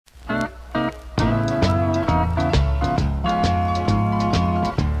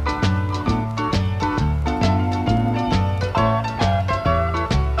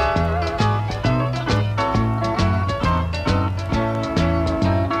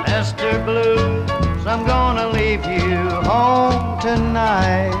Mr. Blues, I'm gonna leave you home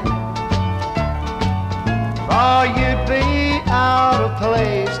tonight, for you'd be out of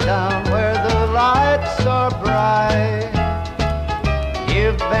place down where the lights are bright.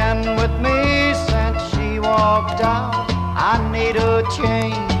 You've been with me since she walked out. I need a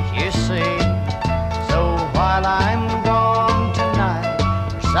change, you see. So while I'm gone tonight,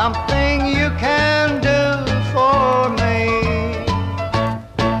 there's something you can do for me.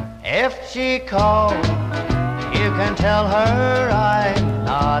 If she calls, you can tell her I'm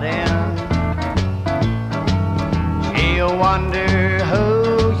not in. She'll wonder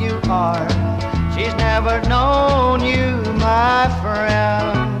who you are. She's never known you, my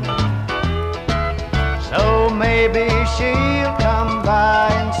friend. So maybe she'll come by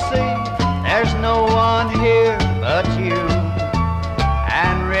and see there's no one here but you,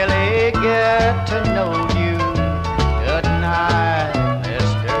 and really get to know you. Good night,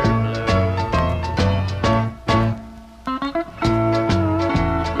 Mr.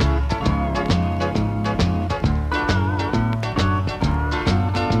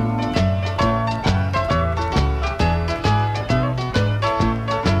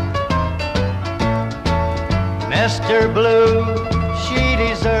 Mr. Blue, she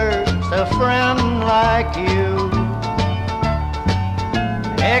deserves a friend like you.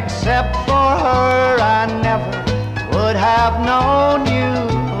 Except for her, I never would have known you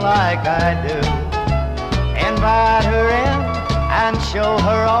like I do. Invite her in and show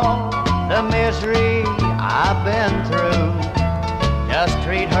her all the misery I've been through. Just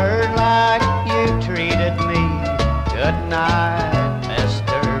treat her like you treated me. Good night,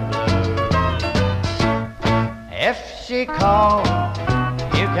 Mr. If she calls,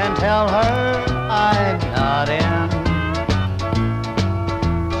 you can tell her I'm not in.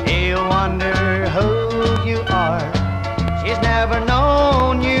 She'll wonder who you are. She's never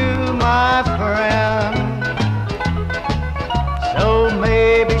known you, my friend. So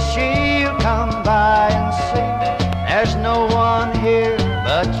maybe she'll come by and see there's no one here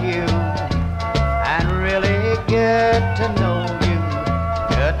but you, and really get to know you.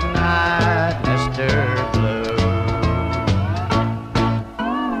 Good night, Mr. Blue.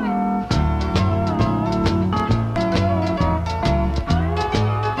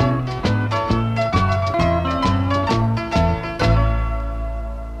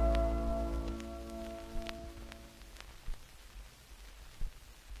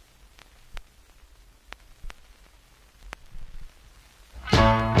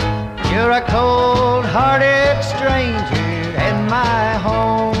 You're a cold-hearted stranger in my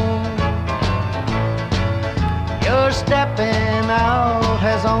home. Your stepping out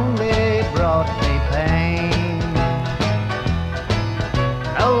has only brought me pain.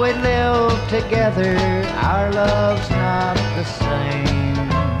 Though we live together, our love's not the same.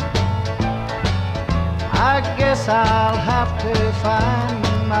 I guess I'll have to find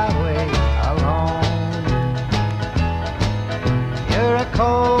my way alone. You're a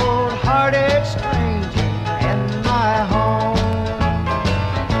cold-hearted stranger in my home.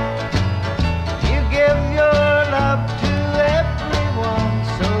 You give your love to everyone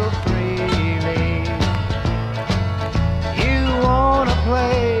so freely. You wanna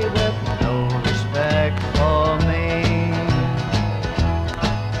play with no respect for me.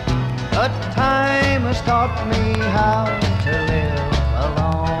 But time has taught me how to live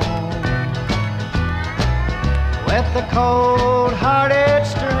alone with the cold-hearted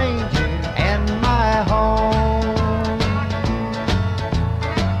stranger in my home.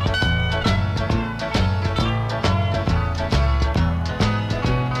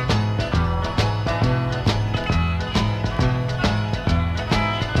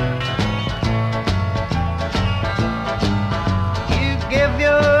 You give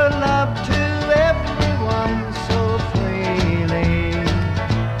your love to everyone so freely.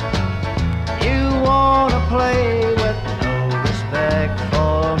 You wanna play with no respect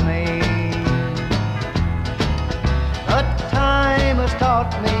for me. But time has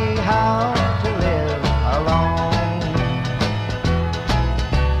taught me how to live alone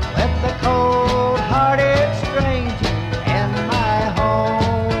with the cold-hearted stranger in my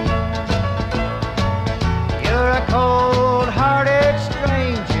home. You're a cold-hearted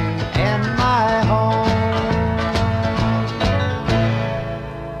stranger in my home.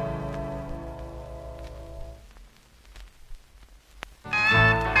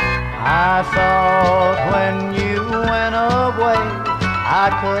 I thought when you went away I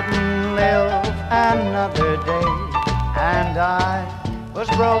couldn't live another day, and I was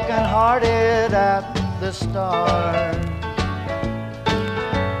broken-hearted at the start.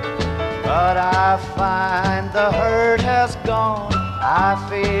 But I find the hurt has gone I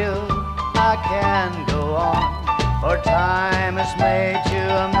feel I can go on, for time has made you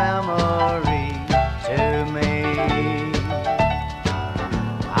a memory to me.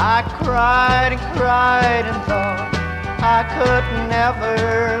 I cried and cried and thought I could never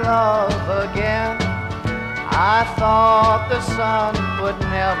love again. I thought the sun would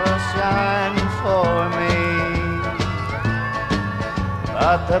never shine for me.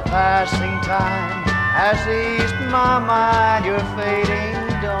 But the passing time has eased my mind. You're fading,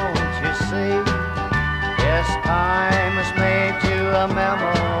 don't you see? Yes, time has made you a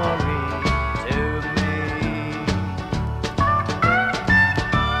memory to me.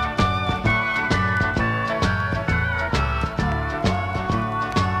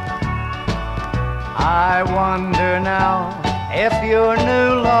 I wonder now if your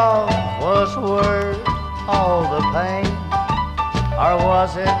new love was worth all the pain, or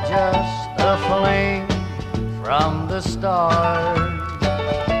was it just a fling from the start?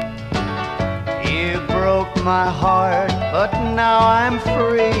 You broke my heart, but now I'm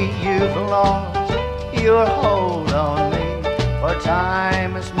free. You've lost your hold on me, for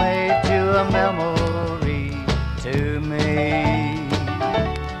time has made you a memory to me.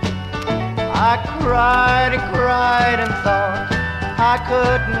 I cried and cried and thought I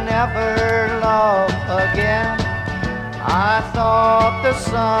could never love again. I thought the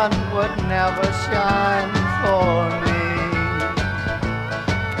sun would never shine for me.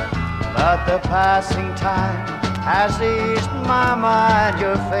 But the passing time has eased my mind.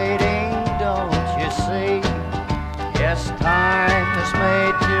 You're fading, don't you see? Yes, time has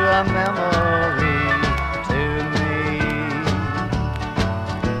made you a memory to me.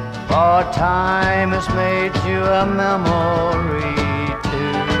 For time has made you a memory to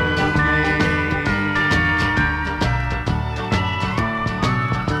me.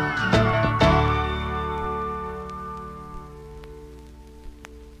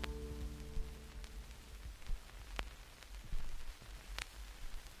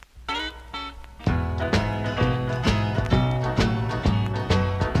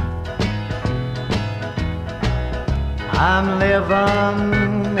 I'm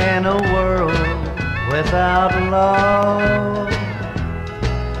living in a world without love,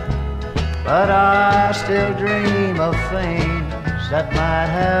 but I still dream of things that might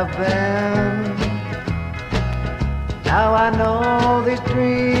have been. Now I know these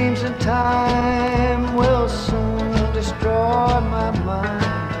dreams in time will soon destroy my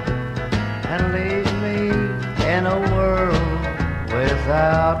mind and leave me in a world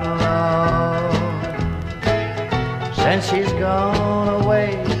without love. Since she's gone away,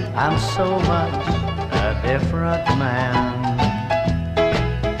 I'm so much a different man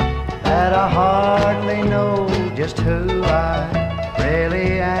that I hardly know just who I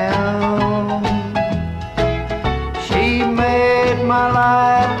really am. She made my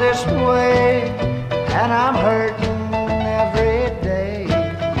life this way, and I'm hurting every day,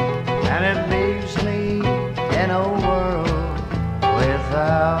 and it leaves me in a world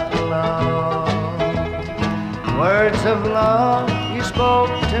without love. Words of love you spoke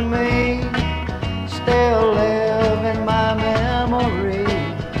to me still live in my memory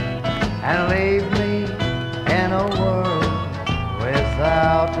and leave me in a world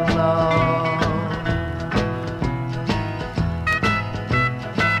without love.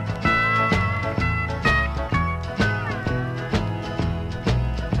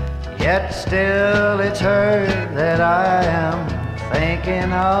 Yet still it's her that I am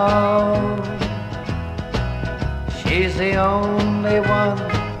thinking of. She's the only one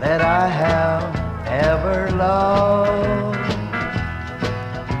that I have ever loved.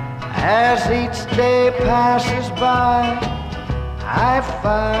 As each day passes by, I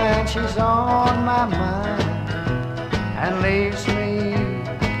find she's on my mind and leaves me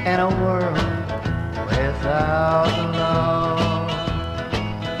in a world without love.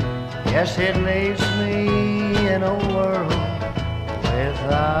 Yes, it leaves me in a world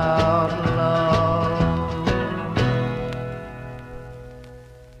without love.